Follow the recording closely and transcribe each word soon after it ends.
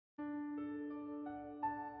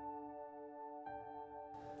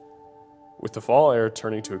With the fall air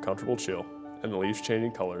turning to a comfortable chill and the leaves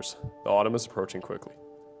changing colors, the autumn is approaching quickly.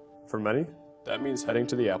 For many, that means heading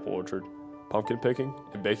to the apple orchard, pumpkin picking,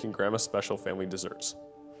 and baking Grandma's special family desserts.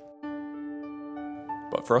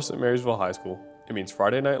 But for us at Marysville High School, it means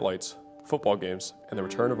Friday night lights, football games, and the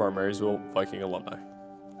return of our Marysville Viking alumni.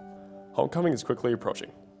 Homecoming is quickly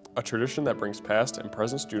approaching, a tradition that brings past and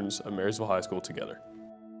present students of Marysville High School together.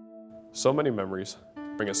 So many memories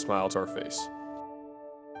bring a smile to our face.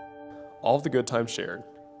 All of the good times shared,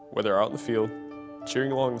 whether out in the field,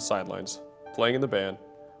 cheering along the sidelines, playing in the band,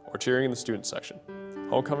 or cheering in the student section,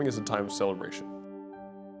 homecoming is a time of celebration.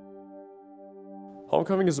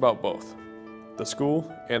 Homecoming is about both, the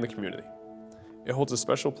school and the community. It holds a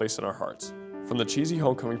special place in our hearts, from the cheesy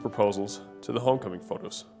homecoming proposals to the homecoming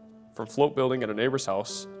photos, from float building at a neighbor's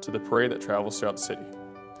house to the parade that travels throughout the city.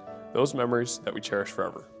 Those memories that we cherish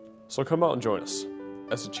forever. So come out and join us,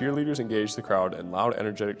 as the cheerleaders engage the crowd in loud,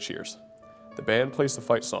 energetic cheers. The band plays the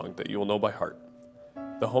fight song that you will know by heart.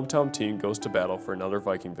 The hometown team goes to battle for another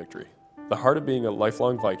Viking victory. The heart of being a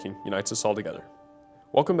lifelong Viking unites us all together.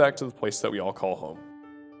 Welcome back to the place that we all call home.